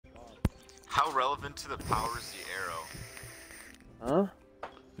How relevant to the power is the arrow? Huh?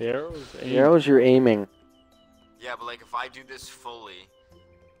 The arrows. The arrows you're aiming. Yeah, but like if I do this fully.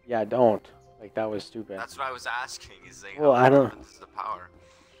 Yeah, don't. Like that was stupid. That's what I was asking. Is like Well, how I don't. relevant is the power?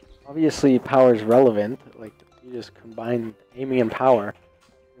 Obviously, power is relevant. Like you just combine aiming and power.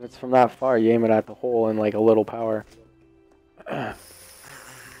 If it's from that far, you aim it at the hole and like a little power.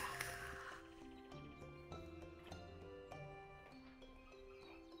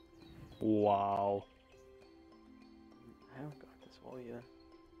 Wow. I haven't got this wall either.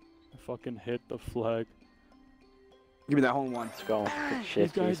 I fucking hit the flag. Give me that hole in one. Let's go. Good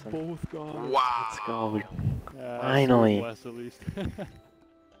shit, These guys Jason. both got it. Wow. Let's go. Yeah, Finally. West at least.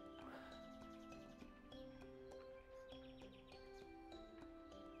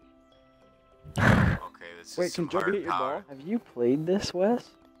 Okay, this Wait, is some can Joby hard hit your power. ball? Have you played this, Wes?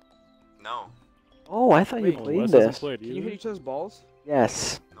 No. Oh, I thought you Wait, played West hasn't this. played Can you either. hit each other's balls?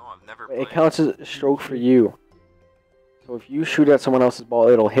 Yes. No, I've never But played. it counts as a stroke for you. So if you shoot at someone else's ball,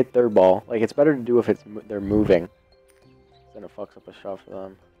 it'll hit their ball. Like it's better to do if they're moving. Then it fucks up a shot for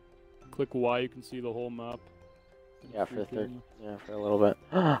them. Click Y, you can see the whole map. Yeah, for Freaking- for a little bit.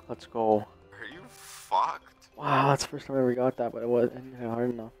 Let's go. Are you fucked? Wow, that's the first time I ever got that, but it wasn't hard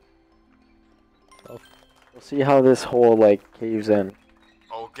enough. Tough. We'll see how this hole like caves in.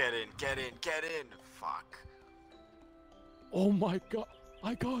 Oh, get in, get in, get in! Fuck. Oh my god,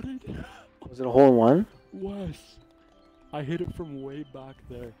 I got it! Was it a hole in one? Wes! I hit it from way back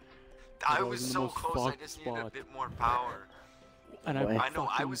there. I that was was the so most close, I fucked just needed a spot. bit more power. And Boy. I I know,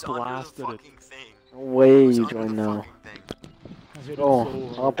 I fucking was under the blasted it. fucking thing. No way I was you under joined the now. fucking thing. I hit Go, it so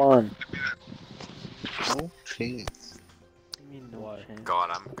hard. hop on. No chance. I mean, no Why? chance. God,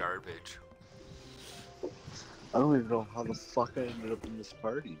 I'm garbage. I don't even know how the fuck I ended up in this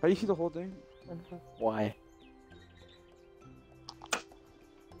party. How do you see the whole thing? Why?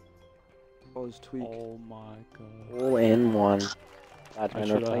 Oh, it's tweak. Oh my god. Hole in one. I God, man, we're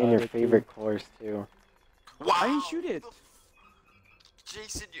should've playing had your it, favorite colors too. Wow! I didn't shoot it.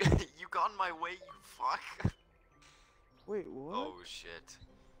 Jason, you got in my way, you fuck. Wait, what? Oh shit.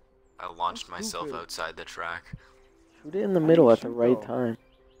 I launched That's myself stupid. outside the track. Shoot it in the How do middle you at the shoot, right though? time.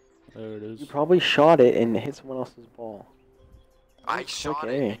 There it is. You probably shot it and hit someone else's ball. I Just shot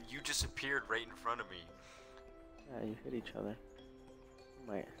click it A. and you disappeared right in front of me. Yeah, you hit each other.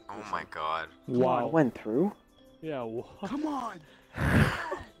 My, Oh my god. Wow. It went through? Yeah, what? Come on!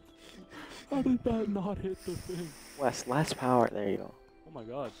 How did that not hit the thing? Wes, less power. There you go. Oh my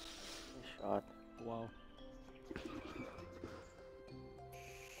god. Nice shot. Wow.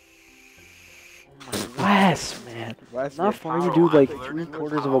 Oh my Wes, man. Wes, Not your far, you power. do like I'm learning the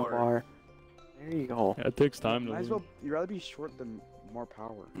 3/4 of a power. bar. There you go. Yeah, it takes time to Might as learn. well. You'd rather be short than more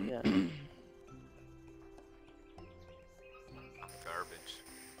power. Yeah. I'm garbage.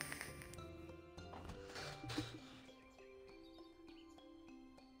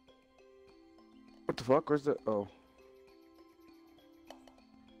 What the fuck? Where's the? Oh.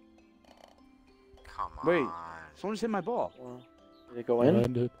 Come on. Wait. Someone just hit my ball. Well, did it go in?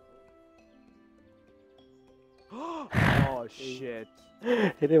 Landed. Oh shit.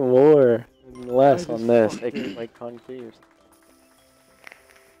 Hit it more and less I on just this. fucked It it. can like concaves.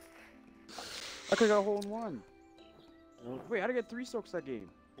 I could've got a hole in one. No, Wait, how did I get 3 soaks that game?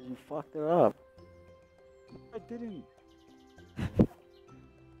 you fucked it up. I didn't.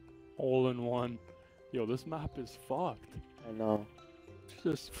 Hole in one. Yo, this map is fucked. I know. It's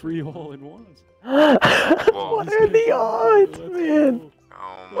just free hole in ones. What are the odds, Let's man? go.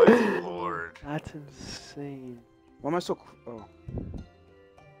 Oh my lord. That's insane. Why am I so? Oh.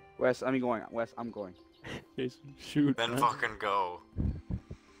 Wes, I'm going. Wes, I'm going. Jason, shoot. Then man. fucking go.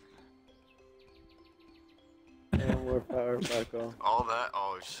 No more power, Paco. All that?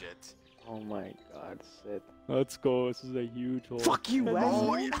 Oh shit. Oh my god, sit. Let's go. This is a huge hole. Fuck you, Wes.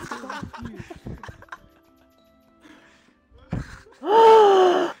 Oh, yeah. Fuck you.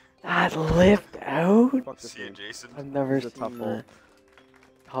 That lift out? Fuck this See ya, game. Jason. I've never This is a seen tough hole. that.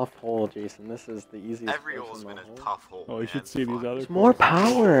 Tough hole, Jason. This is the easiest. Every course hole's in been the a hole. tough hole. Oh, you should man. see these Fuck. other. There's more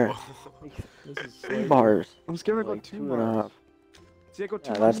courses. power. Like This is 3 like- bars. I'm scared I go Like 2 2 and a half. See, I go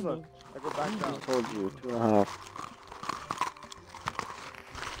 2 Yeah, bars. that's- Look, I go back I down. told you, 2.5.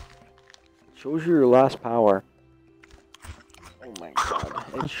 Shows you your last power. Oh my god.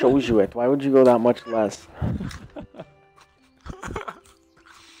 It shows you it. Why would you go that much less?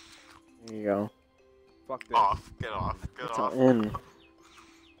 There you go. Fuck this. Off. Get off. Get It's off. in.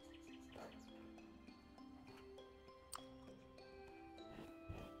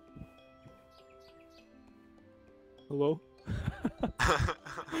 Hello?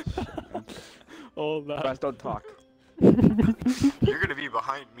 All that. Wes, don't talk. You're gonna be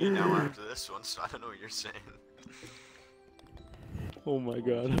behind me now after this one, so I don't know what you're saying. Oh my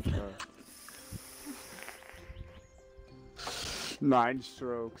god. 9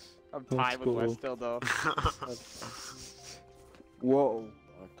 strokes. I'm That's tied with cool. Wes still though. Whoa.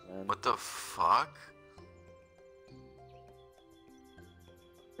 Fuck, man. What the fuck?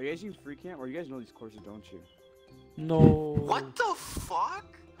 Are you guys using free camp or you guys know these courses, don't you? No. What the fuck?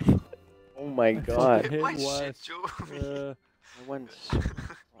 Oh my I god. fucking Hit my hit shit, Wes. Joey. I went so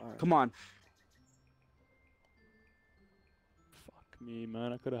far. Come on. Fuck me,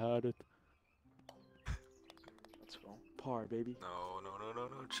 man. I could have had it. Let's go. Par, baby. No.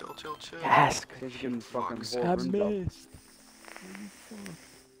 Chill. Yes. Guys are getting fucking Fuck's whole I rims up. missed. Holy fuck.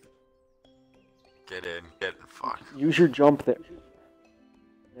 Get in. Fuck. Use your jump there.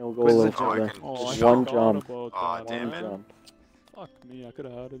 It'll go a Where's the little jump? further. Oh, Oh, I Just one forgot jump. about Aw, that, damn One it. man. jump. Fuck me. I could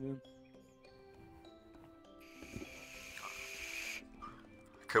have had it in.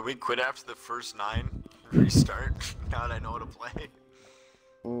 Could we quit after the first 9? Restart? Now that I know how to play.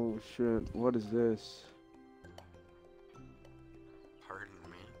 Oh shit. What is this? Pardon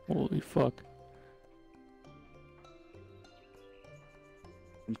me. Holy fuck.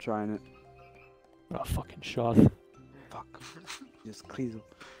 I'm trying it. Ah, fucking shot. Fuck. Just please.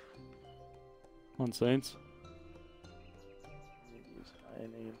 On Saints. Use high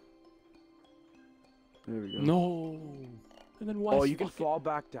aim. There we go. No. And then Wes. Oh, you can fucking- fall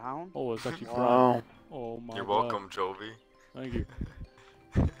back down? Oh, it's actually prime. Wow. Oh my You're god. welcome, Jovi. Thank you.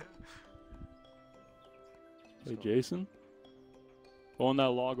 Hey, Jason? Go on that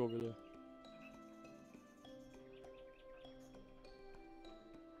log over there.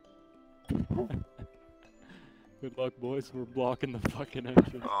 Good luck, boys. We're blocking the fucking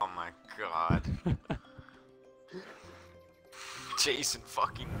entrance. Oh my god. Jason,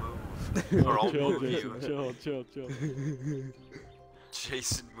 fucking move. Or I'll chill, move Jason. you. Chill.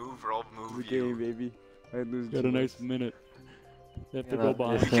 Jason, move or I'll The move game, you. baby. I lose. Got a nice minute. You have to Yeah, go that by.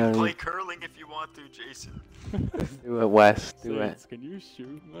 We is- can Yeah, play we- curling if you want to, Jason. Do it, Wes. Do it. Saints, can you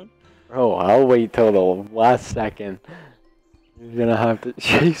shoot, man? Bro, I'll wait till the last second. You're gonna have to.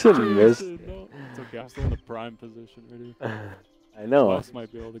 Jason missed. Jason, no. It's okay. I'm still in the prime position right here. I know. Wes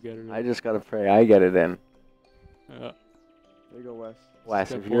might be able to get it in. I just gotta pray I get it in. Yeah. There you go, Wes. Wes,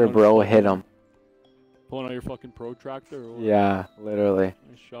 Step if you're a one, bro, step hit one. him. Pulling out your fucking protractor? Or Yeah, literally.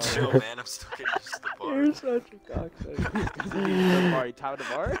 Nice shot. Chill, man. I'm still getting used to the bar. You're such a cocksucker. Bar, you tied the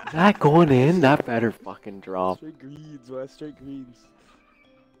bar? That going in, that better fucking drop. Straight greens, Wes. Straight greens.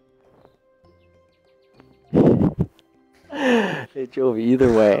 Hey, Jovi,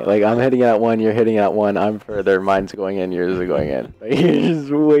 either way, like, I'm hitting at one, you're hitting at one, I'm further, mine's going in, yours is going in. Like, you're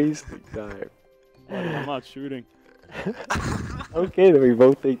just wasting time. Buddy, I'm not shooting. Okay, then we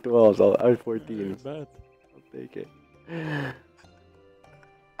both take 12s, I have 14s. Bad. I'll take it.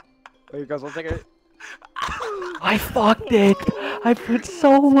 Hey, guys, I'll take it. I fucked it! I put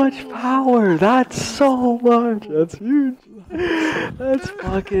so much power! That's so much! That's huge! That's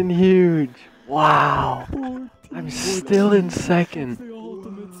fucking huge! Wow! I'm still in That's second. the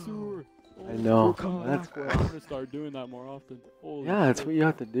ultimate sewer. I know. God, That's I'm gonna start doing that more often. Holy Yeah, that's shit. what you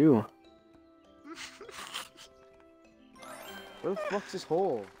have to do. Where the fuck's this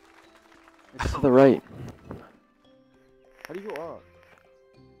hole? It's to the right. How do you go up?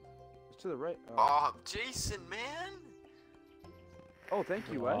 It's to the right. Oh, Jason, man. Oh,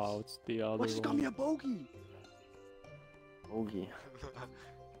 thank you, Wes. Wow, it's the other Wes just got one. me a bogey. Bogey.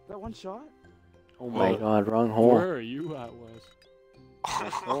 That one shot? Oh my Whoa. god, wrong hole. Where are you at, Wes?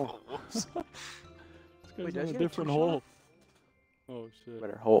 Oh, whoops. This Wait, guy's did I on a get a different two-shot? hole. Oh shit.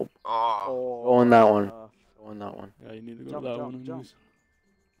 Better hope. Oh, Go on that one. Go on that one. Yeah, you need to go Jump, to that jump, one. jump. anyways.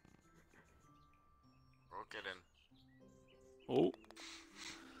 broke it in. Oh,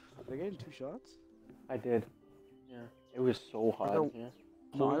 Did I get in 2 shots? I did. Yeah. It was so hot. got- Yeah.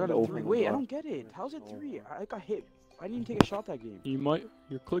 No, I got a Open 3. the Wait, I door. don't get it. It's How's it so 3? hot. I got hit. I didn't even take a shot that game. you might.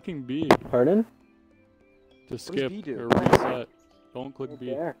 You're clicking B Pardon? to does skip B do? or reset. Don't click Right B.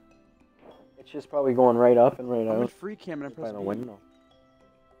 there. It's just probably going right up and right I'm in out. free cam and I By press the B. window.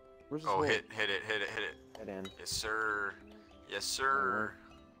 Where's this Oh, hole? hit it. Head in. Yes, sir. Yes, sir.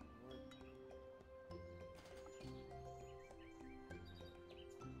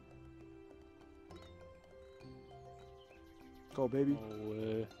 Go, baby. No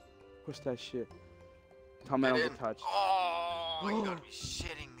way. Push that shit. Tell me I Get don't in. get touched. Oh, you gotta be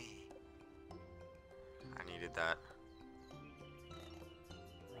shitting me. I needed that.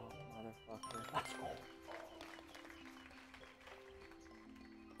 Motherfucker. Let's go.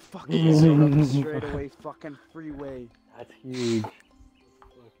 Fucking zone up the straightaway fucking freeway. That's huge. That's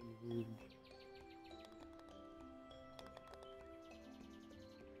fucking huge.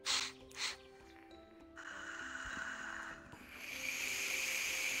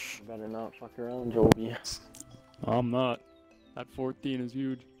 You better not fuck around, Joby. I'm not. That 14 is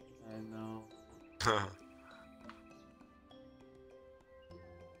huge. I know.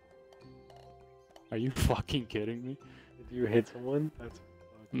 Are you fucking kidding me? Did you hit someone? That's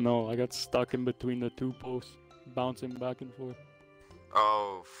fucking... No, I got stuck in between the two posts, bouncing back and forth.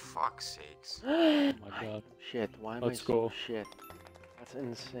 Oh, fuck's sakes. Oh my god. Shit, why am Let's I go. so shit? That's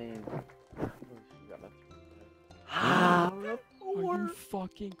insane. Oh, she got a... Ah, we're up Are you 4.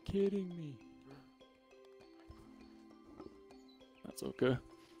 fucking kidding me? That's okay.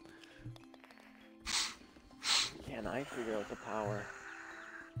 Can I figure out the power?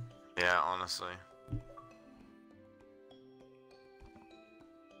 Yeah, honestly.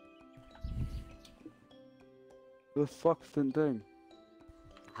 The fuck's the thing?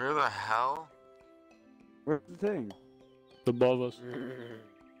 Where the hell? Where's the thing? It's above us.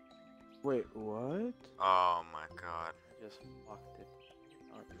 Wait, what? Oh my god. I just fucked it.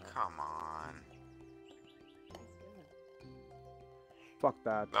 Come on. Fuck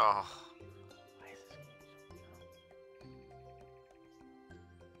that. Oh. Why is this game so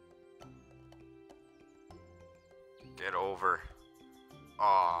dumb? Get over.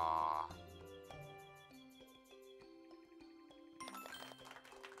 Aw.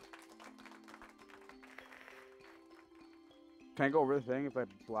 Can I go over the thing if I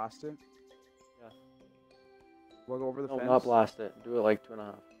blast it? Yeah. Will I go over the No, fence? not blast it. Do it like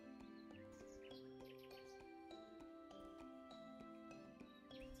 2.5.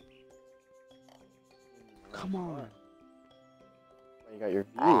 Come on. Well, you got your V.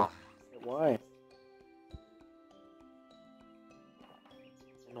 Oh. Why?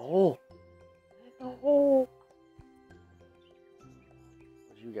 In the hole. In the hole.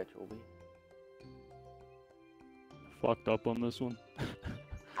 What'd you get, Joby? Fucked up on this one.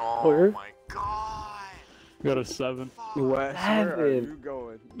 Oh Where? my god. Got a 7. Fuck. Wes, where are Seven. you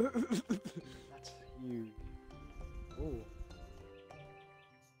going? That's huge. Ooh.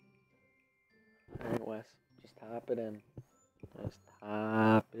 Alright, Wes. Just tap it in. Just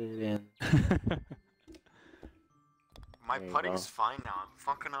tap it in. My There you putting's go. fine now. I'm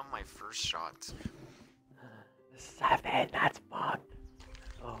fucking on my first shots. 7. That's fucked.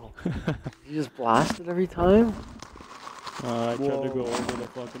 Oh. You just blast it every time? I tried to Whoa. go over the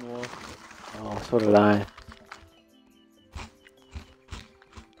fucking wall. Oh, so did I.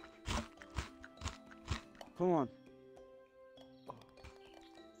 Come on.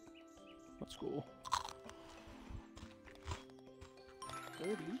 Let's go.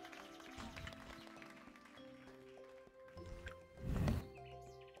 30.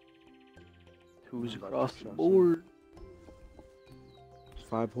 Twos Oh, across that's the awesome. board.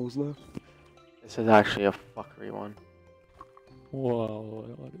 5 holes left. This is actually a fuckery one. Whoa,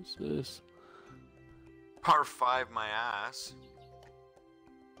 what is this? Par 5 my ass.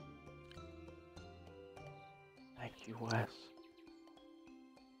 Thank you, Wes.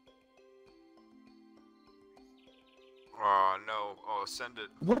 Oh no. Oh, send it.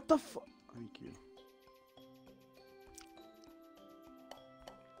 What the fuck? Thank you.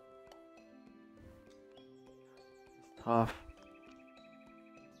 It's tough.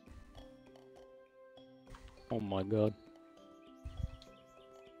 Oh my god.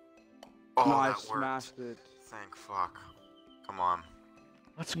 Oh, no, I that worked. smashed it. Thank fuck. Come on.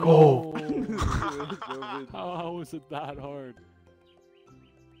 Let's go. No. How is it that hard?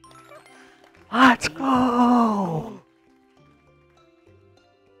 Let's go.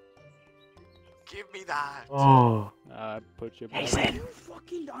 Give me that. Oh, I put you back. Jason, You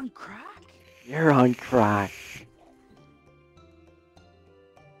fucking on crack? you're on crack.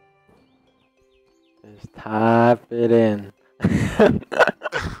 Just tap it in.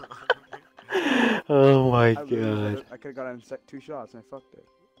 Oh my I literally god. I could have got in 2 shots and I fucked it.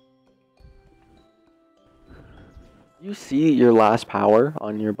 You see your last power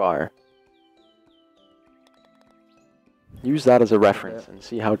on your bar. Use that as a reference and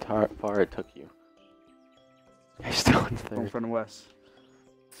see how far it took you. I still in In third. front of Wes.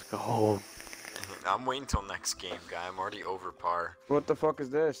 Let's go. I'm waiting till next game, guy. I'm already over par. What the fuck is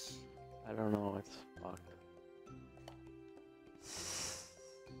this? I don't know. It's fucked.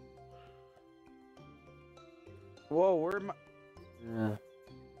 Whoa, where am I? Yeah.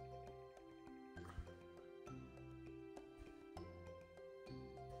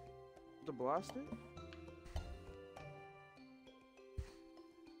 To blast it?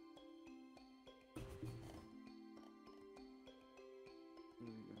 There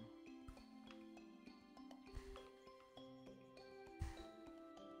we go.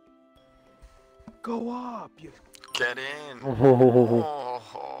 Go up, you. Get in. Oh,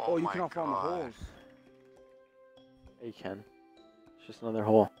 Oh, you my cannot fall in the God. holes. you can. It's just another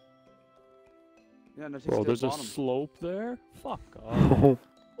hole. Yeah, no, Bro, the there's a bottom. slope there? Fuck off.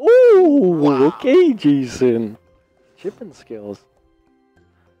 Ooh, Wow. okay, Jason. Chipping skills.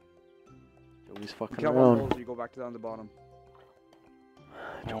 Joey's You fucking count one around. those, you go back down the bottom.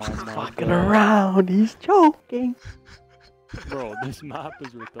 Oh my Fucking God. around. He's choking. Bro, this map is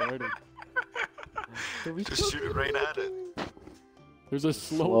retarded. Just shoot it right at it. There's a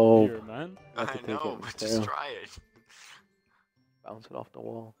slope Slope. here, man. You have I to take know, it but fail. just try it. Bounce it off the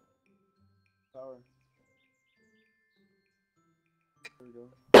wall. Power. There we go.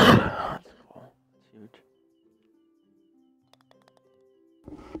 That's cool. It's huge.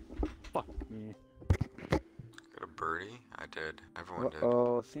 Fuck me. Got a birdie? I did. Everyone did.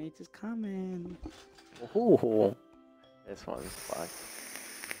 Uh-oh, Saints is coming. Ooh. This one's fucked.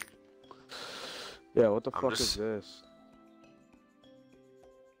 Yeah, what the I'm fuck just- is this?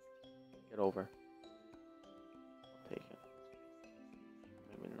 Get over. I'll take it.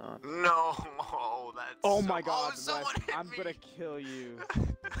 Maybe not. No, oh, that's. Oh so- my god, Wes, someone hit I'm me. gonna kill you.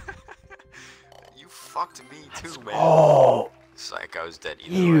 You fucked me too, man. Oh, It's like I was dead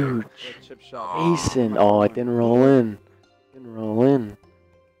either way. huge. Yeah, chip shot. Oh, Jason. my Oh, it God. didn't roll in. Didn't roll in.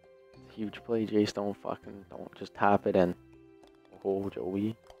 Huge play, Jace. Don't just tap it in. Oh,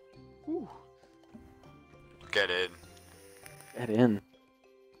 Joey. Whew. Get in. Get in.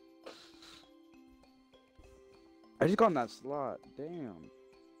 I just got in that slot. Damn.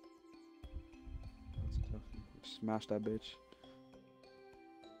 That's tough. Smash that bitch.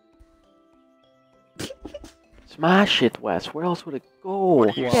 Smash it, Wes. Where else would it go?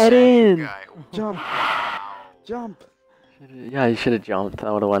 What are you Get saying, in. guy? Jump. Wow. Jump. Yeah, you should have jumped.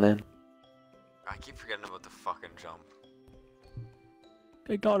 That would have went in. I keep forgetting about the fucking jump.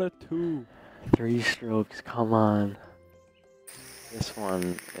 They got a 2. 3 strokes. Come on. This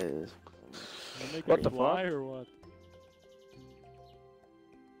one is. They make What it the fly fuck? or what?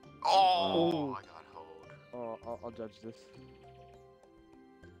 Oh, Wow. I got hold. Oh, I'll judge this.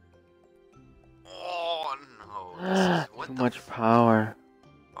 Oh no. This is, what Too the much f- power.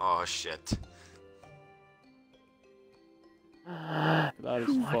 Oh shit. That is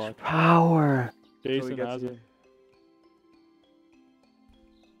Too much fucked. power. Jason gets has you. it.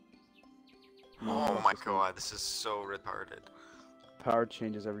 Oh that's my just me. god, this is so retarded. Power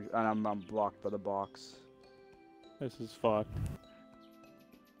changes every, and I'm blocked by the box. This is fucked.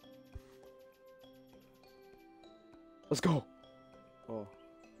 Let's go. Oh.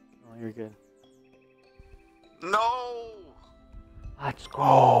 Oh, you're good. No! Let's It's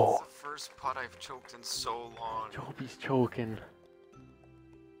go. the first putt I've choked in so long. Joby's choking.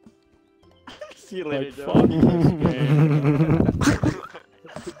 See you Like, fuck this game.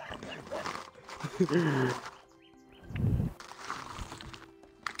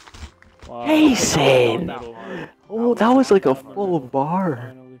 Wow. Jason! Middle. Oh, that was like a full bar.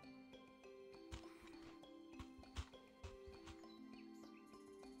 Finally.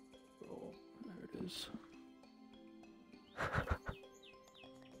 Oh, there it is.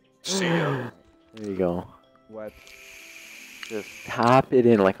 See ya. There you go. Wet. Just tap it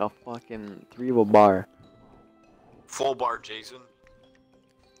in like a fucking 3 of a bar. Full bar, Jason.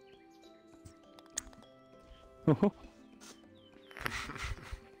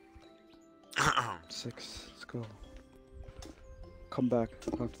 6. Let's go. Come back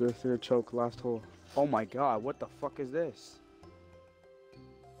after the third choke, last hole. Oh my god, what the fuck is this?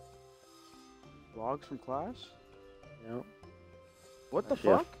 Logs from Clash? Yep. What the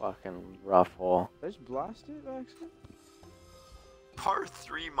Actually a fuck? fucking rough hole. Did I just blast it, actually? Par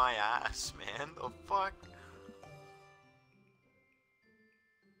 3 my ass, man. The fuck?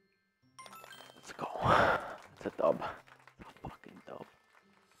 Let's go. It's a dub. It's a fucking dub.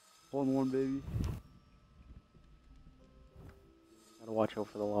 Hole in one, baby. Gotta watch out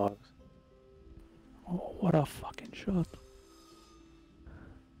for the logs. Oh, what a fucking shot.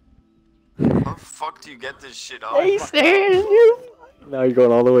 How the fuck do you get this shit up? Now you're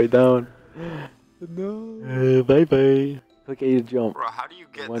going all the way down. No. Bye bye. Click A to jump. Bro, how do you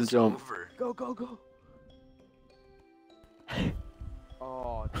get One this jump. over? Go, go, go.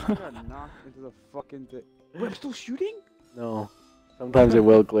 Oh, dude, I got knocked into the fucking thing. Wait, I'm still shooting? No. Sometimes it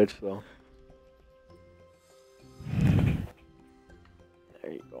will glitch though.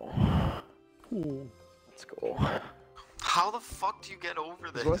 There you go. Ooh. Let's go. How the fuck do you get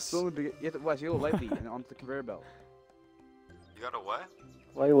over Wes, this? still in the begi- you have to, Wes, you go lightly and onto the conveyor belt. You got a what?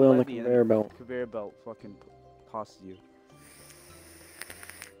 Lightly on the Lightly and conveyor belt. Conveyor belt fucking tosses you.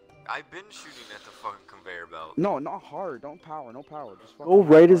 I've been shooting at the fucking conveyor belt. No, not hard. Don't power. No power. Just fucking Go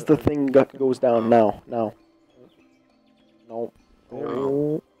right as hard, the like, thing fucking- goes down. Now. Now. No.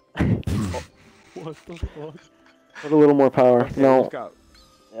 Oh. What the fuck? Put a little more power. Okay, No. let's go.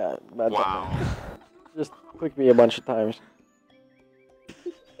 Yeah, bad Wow. button. Just click me a bunch of times.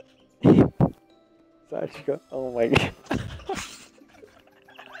 Sachka. Oh my god.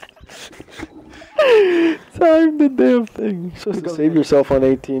 Time the damn thing. You're supposed to Go save get it. yourself on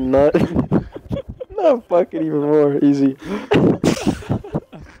 18, not not fucking even more easy.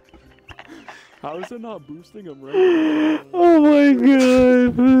 How is it not boosting him right? Oh my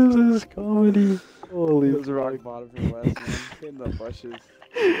god, this is comedy. Holy It was a rock fuck. bottom for West, man. In the bushes.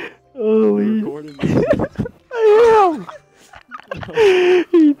 Holy. Recording this. I am.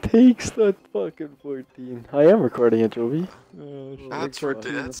 He takes that fucking 14. I am recording it, Jovi. Oh, shit. That's for for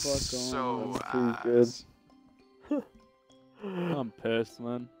the that's fuck so That's too good. ass. I'm pissed,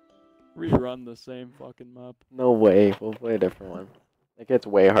 man. Rerun the same fucking map. No way. We'll play a different one. It gets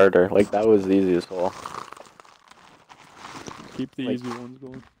way harder. Like that was the easiest hole. Keep the Like- easy ones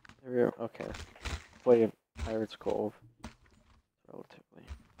going. There we go. Okay. Play Pirates Cove. Relatively.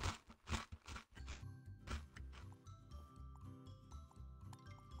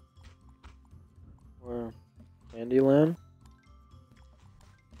 Or Candyland.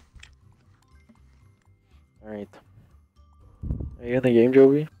 Alright. Are you in the game,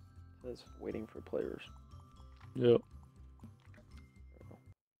 Jovi? It says waiting for players. Yep.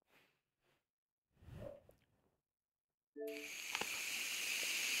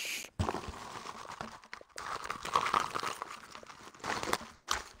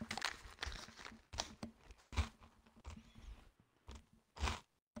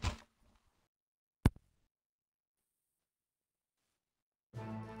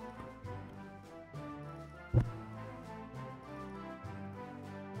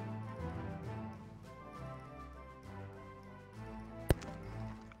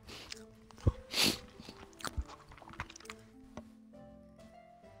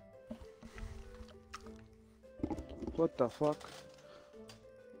 What the fuck?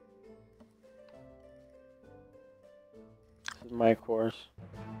 This is my course.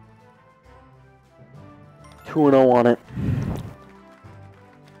 2-0 on it.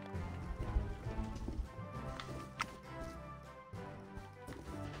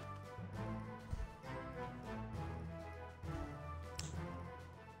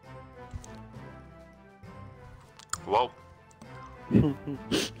 Whoa. Come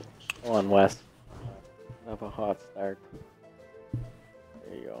on, Wes. Have a hot start.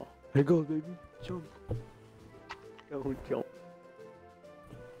 There you go. Here goes, baby. Jump. Don't jump.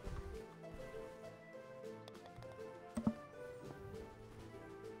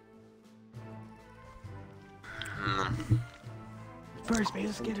 Hmm. First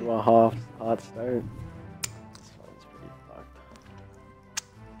base, get it. Into a hot start. This one's pretty fucked.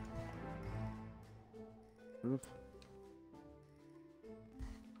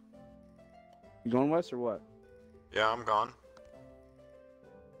 You going west or what? Yeah, I'm gone.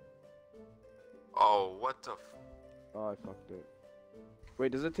 Oh, what the f- Oh, I fucked it.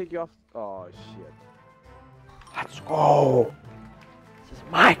 Wait, does it take you off? Oh, shit. Let's go. This is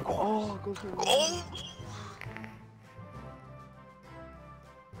my course. Oh, it goes for Oh!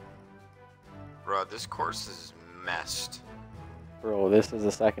 Bro, this course is messed. Bro, this is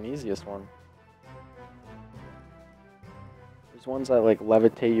the second easiest one. There's ones that like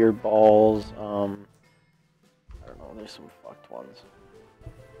levitate your balls. I don't know. There's some fucked ones.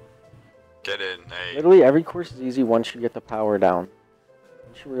 Get in, hey. Literally every course is easy once you get the power down.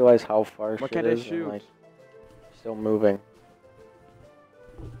 Once you realize how far Why shit can't I is and shoot? like still moving.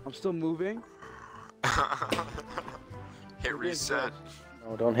 I'm still moving. Hit reset.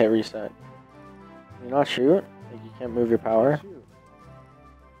 No, don't hit reset. Can you not shoot? Like you can't move your power? Shoot.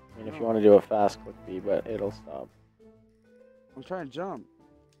 I mean if you No. want to do it fast, click B, but it'll stop. I'm trying to jump.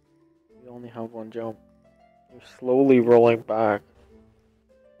 You only have one jump. You're slowly rolling back.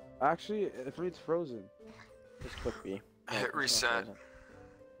 Actually, for me, it's frozen. Just click B. Hit it's not reset. frozen.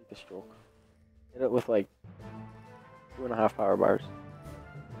 Take the stroke. Hit it with like 2.5 power bars.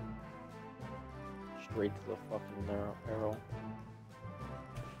 Straight to the fucking arrow.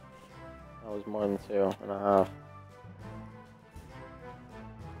 That was more than 2.5.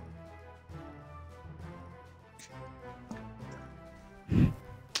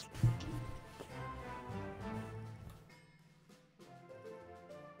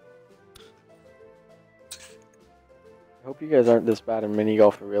 I hope you guys aren't this bad in mini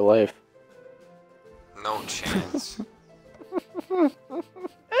golf in real life. No chance. Holy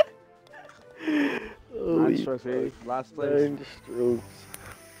 9 strokes, baby. fuck. Last place. 9 strokes.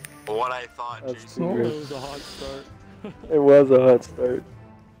 What I thought, That's Jason. Oh, Good. that was a hot start. It was a hot start.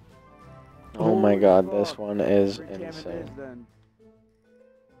 Oh my Holy god, this fuck. one is Free cam it insane. is, then.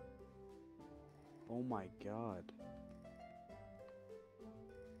 Oh my god.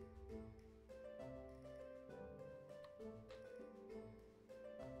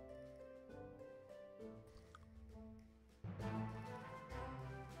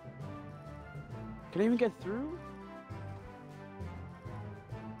 Can I even get through?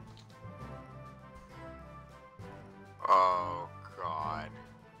 Oh god.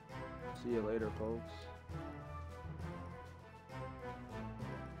 See you later, folks.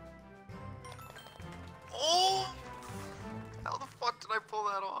 Oh! How the fuck did I pull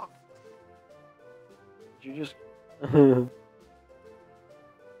that off? Did you just?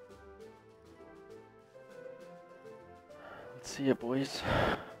 Let's see it, boys.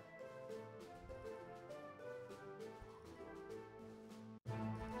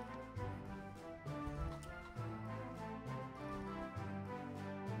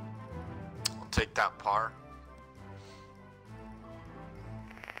 I'll take that par.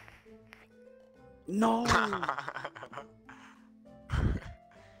 No.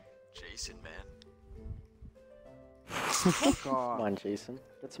 Jason, man. Fuck Come off. on, Jason.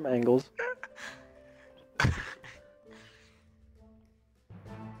 Get some angles.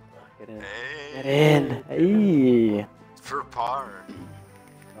 Get in. Hey. Get in. Hey. For par.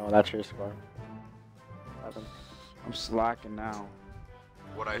 Oh, that's your score. 7. I'm slacking now.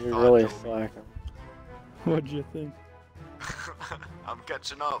 What I You're thought. really Toby. slacking. What'd you think? I'm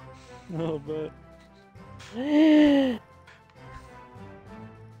catching up. Oh, but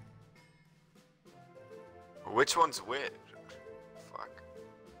Which one's which? Fuck.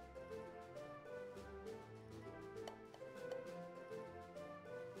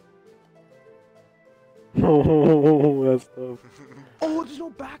 Oh, that's tough. Oh, there's no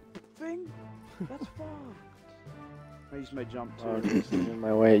back thing? That's fucked. I used my jump too. Oh, Jason's in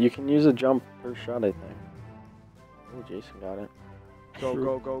my way. You can use a jump per shot, I think. Oh, Jason got it. Go,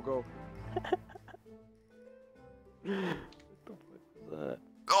 go, go, go. What the fuck was that?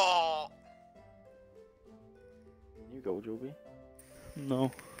 Oh! You go, Joby.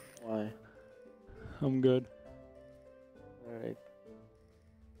 no, Why? I'm good. Alright.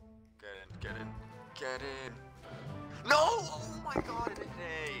 Get in. Get in. No! Oh my god, it hit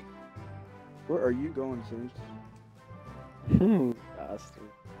A. Where are you going, Saints?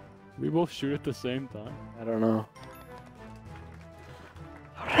 Bastard. We both shoot at the same time. I don't know.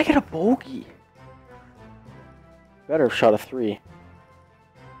 How did I get a bogey? Better have shot a 3.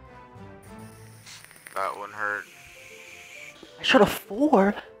 That one hurt. I shot a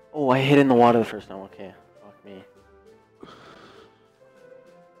 4? Oh, I hit in the water the first time. Okay. Fuck me.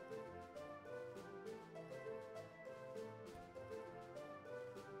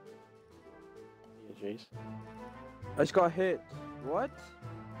 Yeah, Jace. I just got hit. What?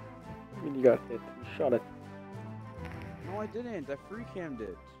 I mean, you got hit. You shot it. No, I didn't. I free cammed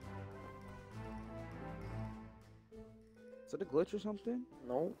it. Is that a glitch or something?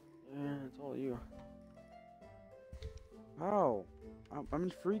 No. Yeah, it's all you. How? I'm in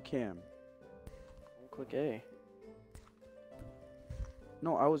free cam. Don't click A.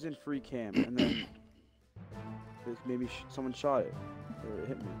 No, I was in free cam, and then maybe someone shot it, or it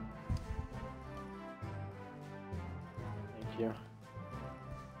hit me. Thank you.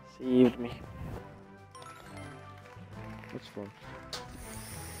 Saved me. That's fun.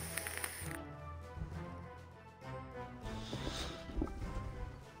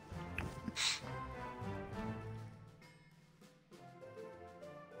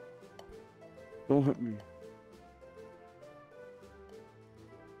 Don't hit me.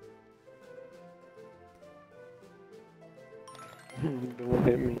 Don't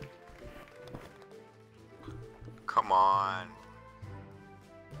hit me. Come on.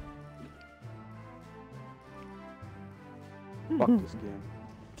 Fuck this game.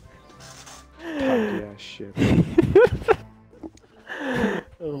 Cocky ass shit.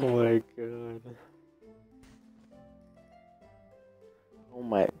 Oh my god. Oh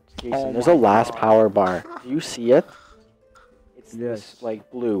my, Jason, Oh there's my a last God. power bar. Do you see it? It's Yes. this,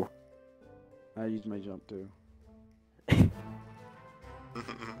 like, blue. I used my jump too. You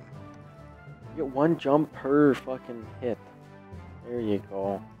get 1 jump per fucking hit. There you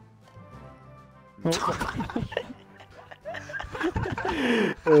go.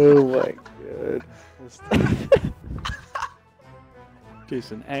 Oh my god.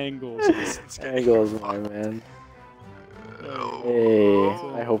 Jason, angles. Angles, my man. Oh.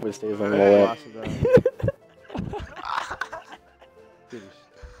 Hey, I hope it stays on the Hey. lip. Last of that. Finish.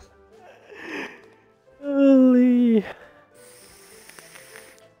 Holy.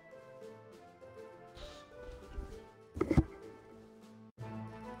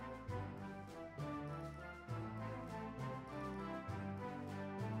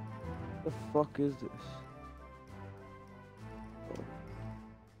 The fuck is this?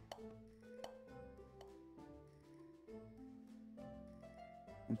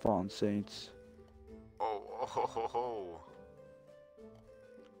 I'm falling Saints. Oh, oh, ho, ho, ho.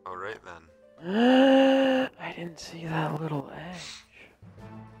 Alright then. I didn't see that little edge.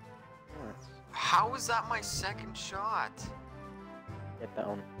 Nuts. How is that my second shot? Get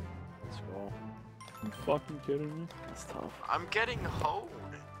down. Let's go. You fucking kidding me? That's tough. I'm getting hoed.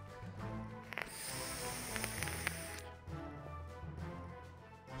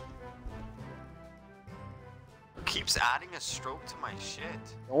 Who keeps adding a stroke to my shit?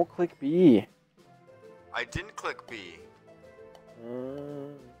 Don't click B. I didn't click B.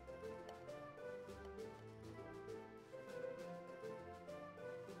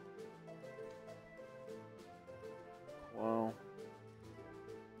 Wow.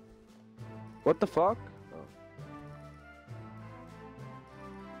 What the fuck?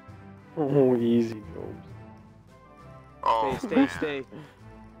 Oh, easy, Jobs. Oh, Stay, man. stay. You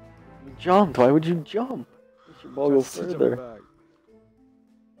jumped. Why would you jump? You should ball go Just jump further. back.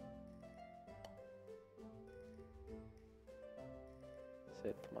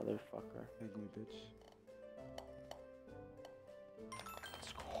 Sit, motherfucker. Thank you, bitch.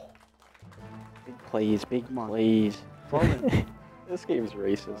 Let's go. Big plays, big Come on. plays. Falling. This game's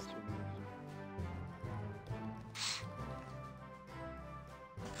racist.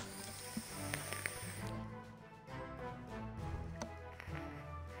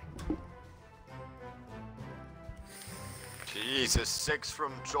 Jesus, 6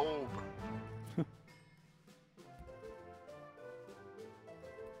 from Job.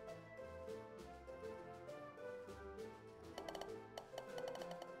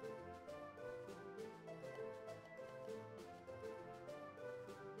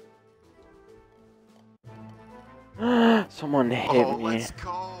 Someone hit Oh, me. let's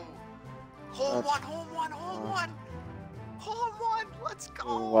go. Hole That's- one, hole one, hole one. Hole one, let's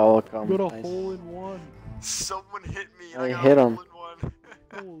go. You're welcome. You got a Nice. hole in one. Someone hit me. And I I got hit a him. hole in one.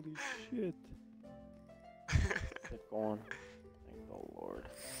 Holy shit. Get going. Thank the Lord.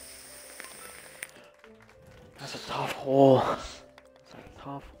 That's a tough hole. That's a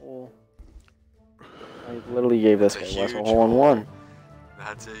tough hole. I literally gave this That's a guy Wes a huge hole in hole. one.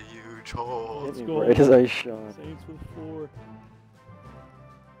 That's a huge hole. Let's Hit me go. right as I shot. Saints with 4.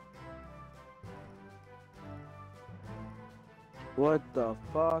 What the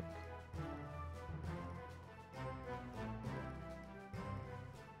fuck?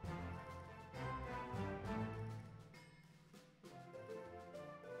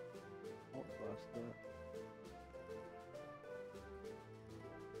 Oh, lost that.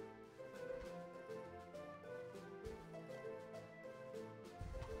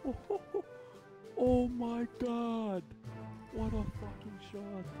 Oh my god. What a fucking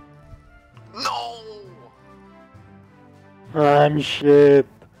shot. No! I'm shit.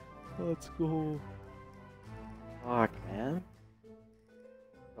 Let's go. Fuck, man.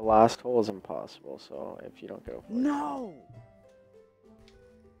 The last hole is impossible, so if you don't go for it. No!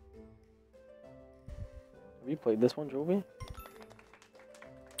 Have you played this one, Jovi?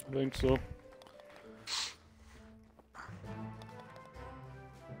 I think so.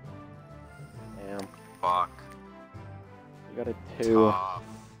 Damn. Fuck. You got a 2. Tough.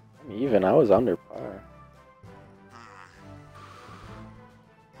 I'm even. I was under par.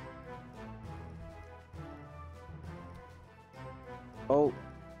 Oh,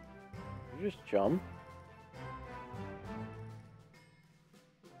 You just jump.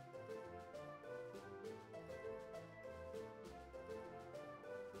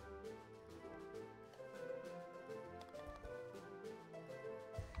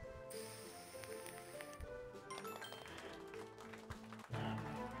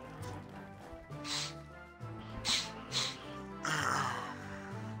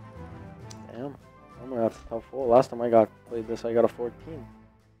 Damn. Oh my, that's a tough hole. Last time I played this, I got a 14.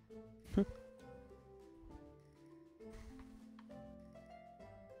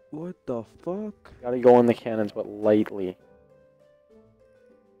 what the fuck? Gotta go in the cannons, but lightly.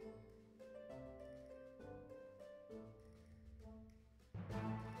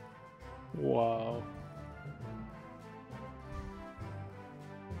 Wow.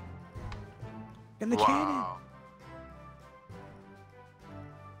 In the cannon! Wow.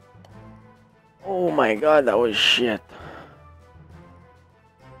 Oh my god, that was shit.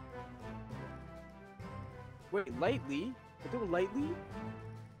 Wait, lightly? I do it lightly?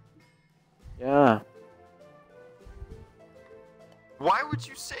 Yeah. Why would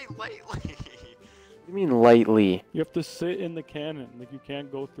you say lately? What do you mean lightly? You have to sit in the cannon. Like, you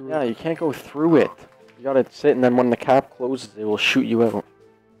can't go through Yeah, it. you can't go through it. You gotta sit, and then when the cap closes, it will shoot you out.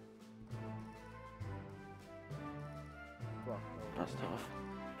 That's tough.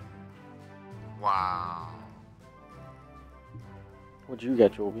 Wow. What'd you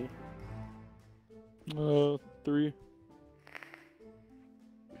get, Joby? 3.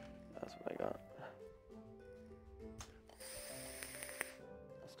 That's what I got.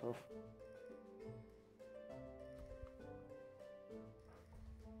 tough.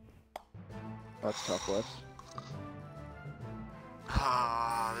 That's tough, Wes.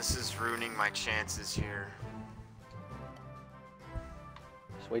 Ah, this is ruining my chances here.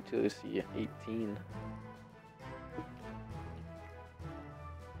 Just wait till you see 18.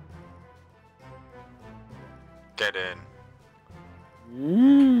 Get in.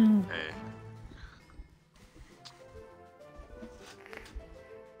 Hey.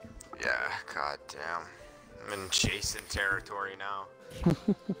 Yeah, god damn. I'm in Jason territory now.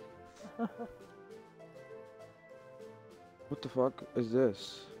 What the fuck is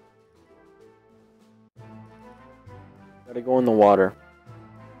this? Gotta go in the water.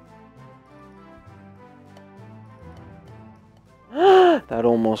 That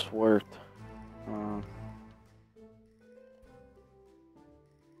almost worked.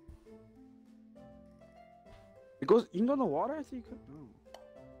 It goes. You can go in the water. I think you could. No.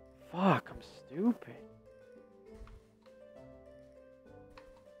 Fuck, I'm stupid.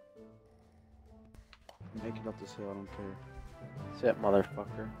 I'm making up this hill. I don't care. Sit,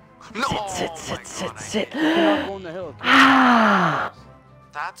 motherfucker. No! Sit, Oh sit, my sit, God, I sit, hate sit. You cannot go in the hill. Ah!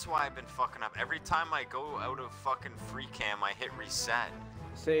 That's why I've been fucking up. Every time I go out of fucking free cam, I hit reset.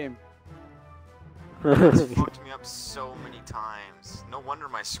 Same. It's fucked me up so many times. No wonder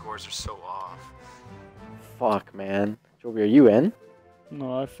my scores are so off. Fuck, man. Joby, are you in?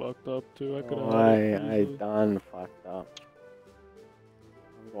 No, I fucked up too. I could have Oh, had it. I easily. done fucked up.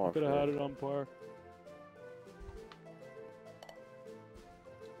 I'm going Could have for had it. it on par.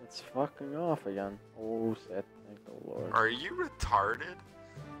 It's fucking off again. Oh, shit. Thank the Lord. Are you retarded?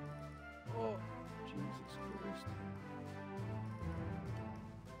 Oh, Jesus Christ.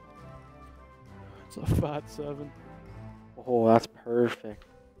 It's a fat 7. Oh, that's perfect.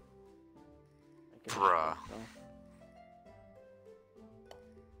 I can Bruh. check, though.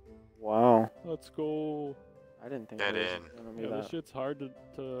 Wow. Let's go. I didn't think Get it was in. gonna be Yeah, this that. shit's hard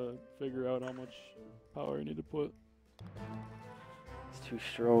to figure out how much power you need to put. It's 2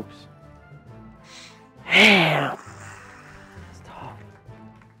 strokes. Damn! It's tough.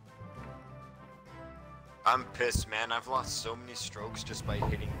 I'm pissed, man. I've lost so many strokes just by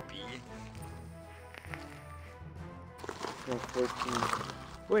hitting B. Go 14.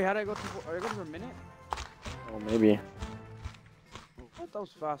 Wait, how did I go to? Are I going for a minute? Oh, maybe. What? That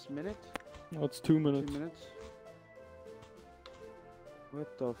was fast. Minute. No, it's 2 minutes. 2 minutes.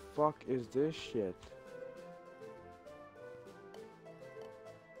 What the fuck is this shit?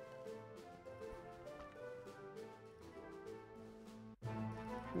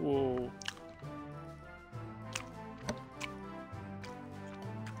 Whoa.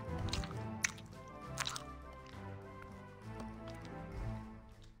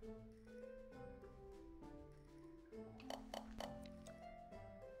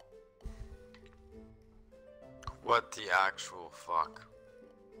 What the actual fuck?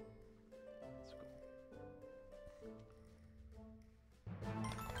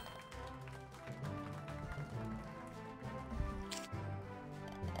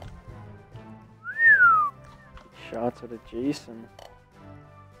 Shots at a Jason.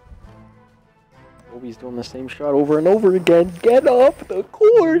 Obi's doing the same shot over and over again. Get off the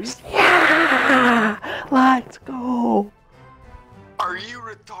course! Yeah! Let's go! Are you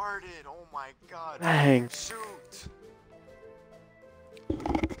retarded? Oh my god. Bang! Shoot!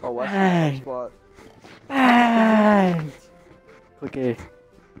 Oh, West Hey. spot. Bang! Click A.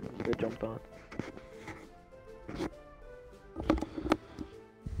 Good jumped on. Get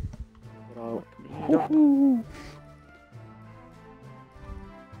out. Woohoo!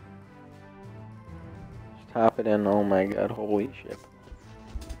 Just tap it in. Oh my god, holy shit.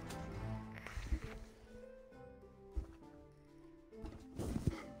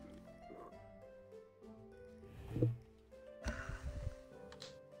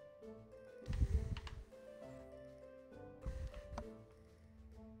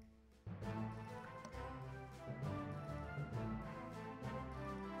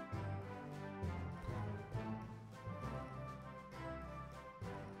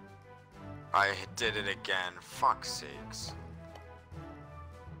 I did it again. Fuck's sakes.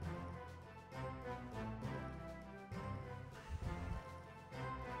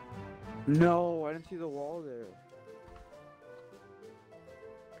 No, I didn't see the wall there.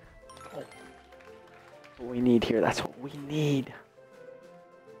 What we need here, that's what we need.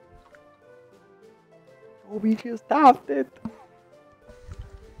 Obi just tapped it.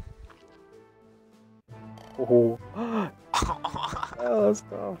 Oh, oh that's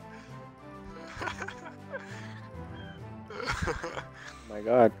tough. Oh my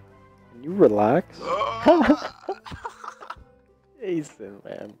god. Can you relax? Jason,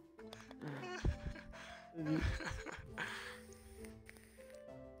 man.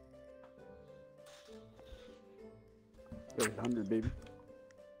 Wait, 100, baby.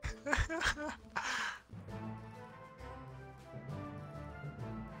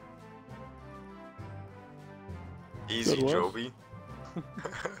 Easy, Good was. Joby.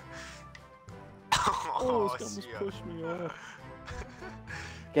 Oh, this guy see ya. almost pushed me off.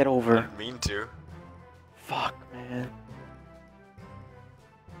 Get over. Didn't mean to. Fuck, man.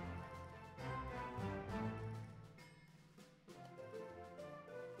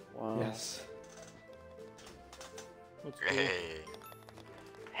 Wow. Yes. Let's go. Hey.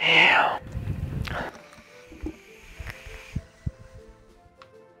 Damn.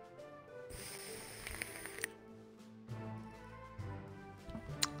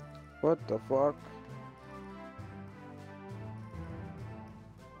 What the fuck?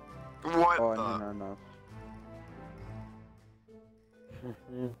 What Oh, the? no, no.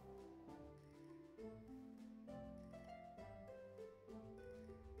 Mhm.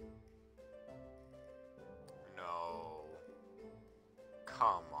 No.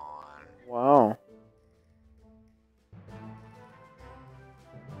 Come on. Wow.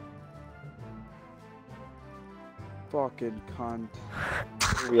 Fucking cunt.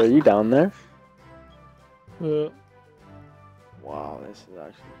 Are you down there? Yeah. Wow, this is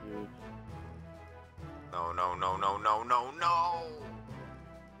actually huge. No, no, no, no, no, no, no.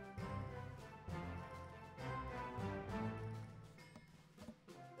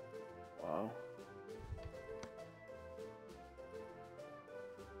 Wow.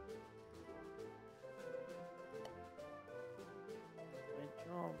 Good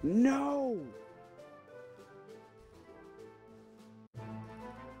job. No!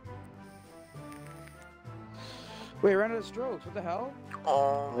 Wait, ran out of strokes. What the hell?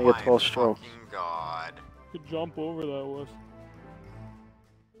 Oh Only my get 12 strokes. fucking god. Good jump over that was.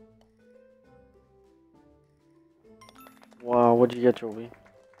 Wow, what'd you get, Joby?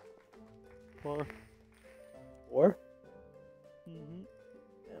 Par. 4? Mm-hmm.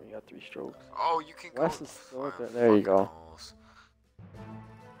 Damn, you got 3 strokes. Oh, you can Wes go. is still Fuck, there. There you go. holes.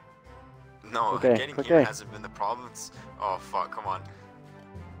 No, Okay, getting okay. here hasn't been the problem. Oh fuck, come on.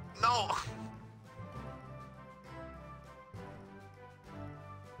 No!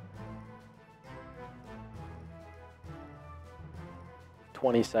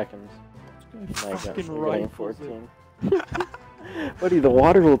 20 seconds. This guy My fucking God, you're getting rifles it. 14. Buddy, the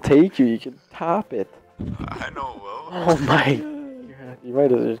water will take you. You can top it. I know, Will. Oh my. Yeah, You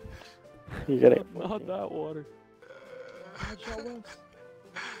might as well. You got it. but not that water.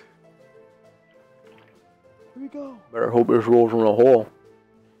 Here we go. Better hope this rolls in a hole.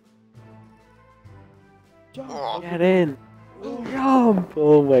 Jump. Oh, Get in. Jump.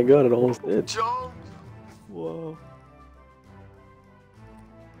 Oh my god, it almost did. jump! Whoa.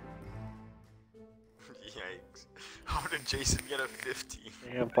 Yikes. How did Jason get a 50?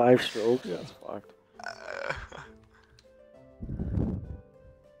 They have 5 strokes. That's fucked.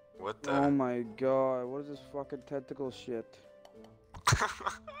 What the? Oh my god, what is this fucking tentacle shit?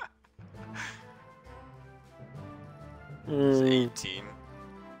 It's Mm, 18.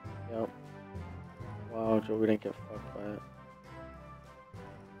 yep. Wow, Joe, we didn't get fucked by it.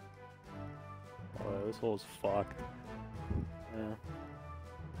 Oh, yeah, this hole's fucked. Yeah.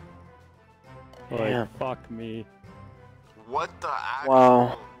 Like, Damn. fuck me. What the actual?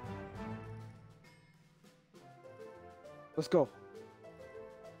 Wow. Let's go.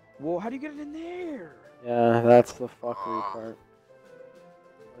 Whoa, how do you get it in there? Yeah, that's the fuckery Ah. part.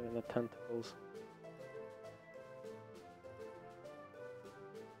 Look at the tentacles.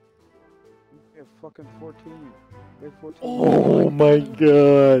 We have fucking 14. We have 14. Oh my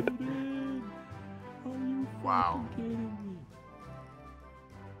god. Are you Wow. fucking kidding me?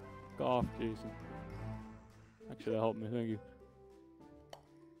 Go off, Jason. Actually, that helped me. Thank you.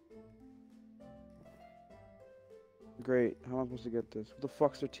 Great. How am I supposed to get this? What the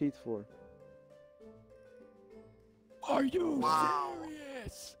fuck's their teeth for? Are you Wow.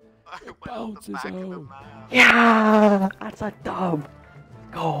 serious? I It went on the bounces back of the out. map. Yeah, that's a dub.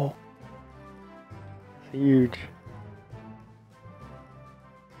 Go. It's huge.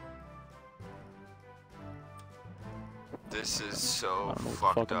 This is I so don't know what the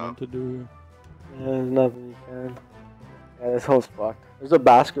fucked fuck I'm up. meant to do here. Yeah, there's nothing you can. Yeah, this hole's fucked. There's a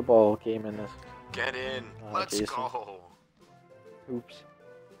basketball game in this. Get in. Oh, Let's Jason. go. Oops.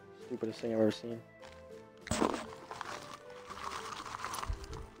 Stupidest thing I've ever seen.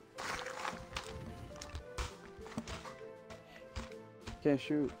 Can't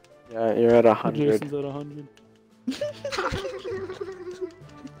shoot. Yeah, you're at 100. Jason's at 100.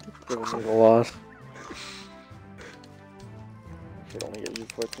 Giving me the loss. should only get you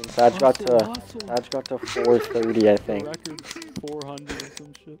 14. Saj got to 430, I The think. record's 400 or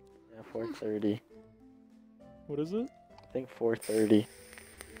some shit. Yeah, 430. What is it? I think 430.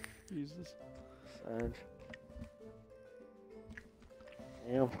 Jesus. Saj.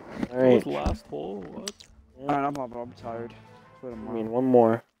 Damn. What Alright. was last hole? What? Alright, I'm hopping. I'm tired. Play I tomorrow. mean, one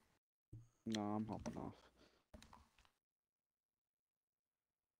more. No, I'm hopping off.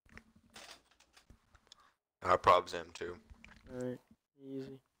 Probs M too. Alright.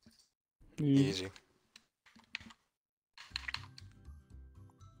 Easy. Easy.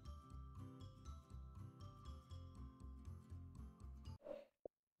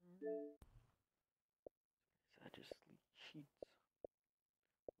 Saj just cheats.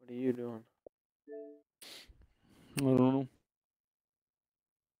 What are you doing? I don't